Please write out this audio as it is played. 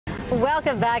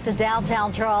Welcome back to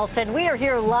downtown Charleston. We are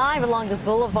here live along the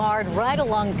boulevard, right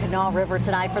along the Kanawha River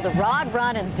tonight for the Rod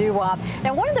Run and Doo-Wop.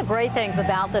 Now, one of the great things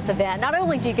about this event, not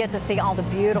only do you get to see all the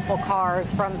beautiful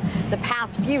cars from the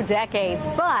past few decades,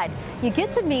 but you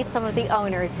get to meet some of the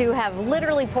owners who have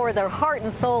literally poured their heart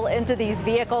and soul into these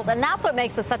vehicles, and that's what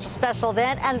makes it such a special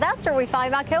event. And that's where we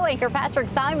find my co-anchor Patrick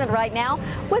Simon right now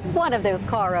with one of those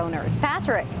car owners.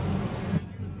 Patrick.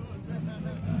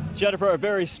 Jennifer, a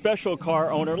very special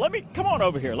car owner. Come on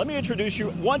over here. Let me introduce you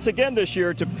once again this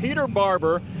year to Peter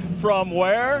Barber from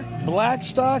where?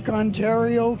 Blackstock,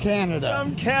 Ontario, Canada.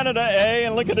 From Canada, eh?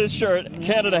 And look at his shirt,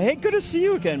 Canada. Hey, good to see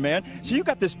you again, man. So you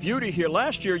got this beauty here.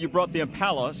 Last year you brought the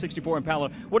Impala, 64 Impala.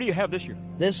 What do you have this year?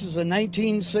 This is a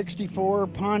 1964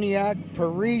 Pontiac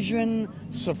Parisian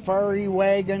Safari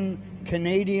Wagon,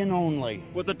 Canadian only.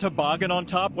 With a toboggan on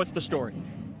top. What's the story?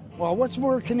 Well, what's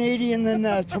more Canadian than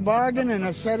a toboggan and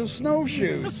a set of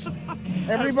snowshoes?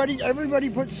 Everybody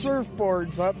puts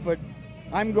surfboards up, but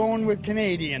I'm going with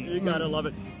Canadian. You gotta love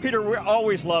it. Peter, we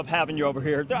always love having you over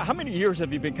here. How many years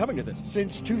have you been coming to this?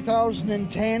 Since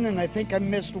 2010, and I think I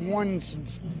missed one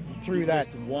since through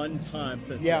that. Just one time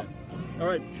since yeah. then. All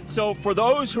right, so for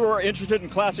those who are interested in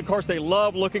classic cars, they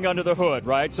love looking under the hood,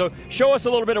 right? So show us a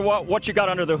little bit of what you got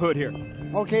under the hood here.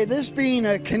 Okay, this being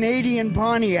a Canadian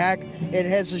Pontiac, it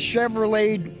has a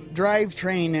Chevrolet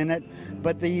drivetrain in it,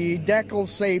 but the decals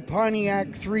say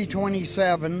Pontiac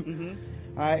 327.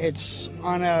 It's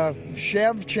on a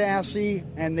Chev chassis,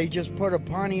 and they just put a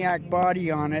Pontiac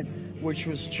body on it, which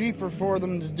was cheaper for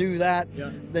them to do that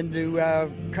than to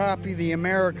copy the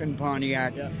American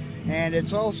Pontiac. Yeah. And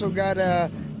it's also got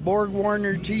a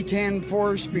Borg-Warner T10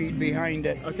 4-speed behind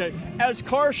it. Okay, as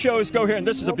car shows go here, and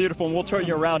this is a beautiful one, we'll turn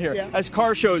you around here. Yeah. As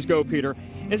car shows go, Peter,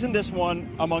 isn't this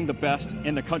one among the best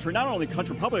in the country? Not only the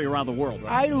country, probably around the world,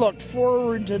 right? I look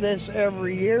forward to this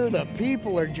every year. The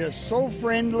people are just so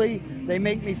friendly. They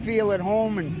make me feel at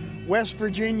home, and West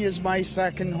Virginia is my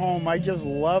second home. I just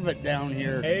love it down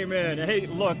here. Amen. Hey,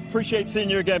 look, appreciate seeing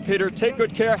you again, Peter. Take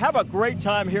good care. Have a great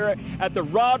time here at the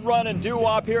Rod Run and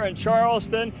Doo-Wop here in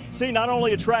Charleston. See, not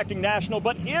only attracting national,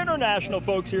 but international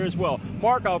folks here as well.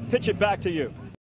 Mark, I'll pitch it back to you.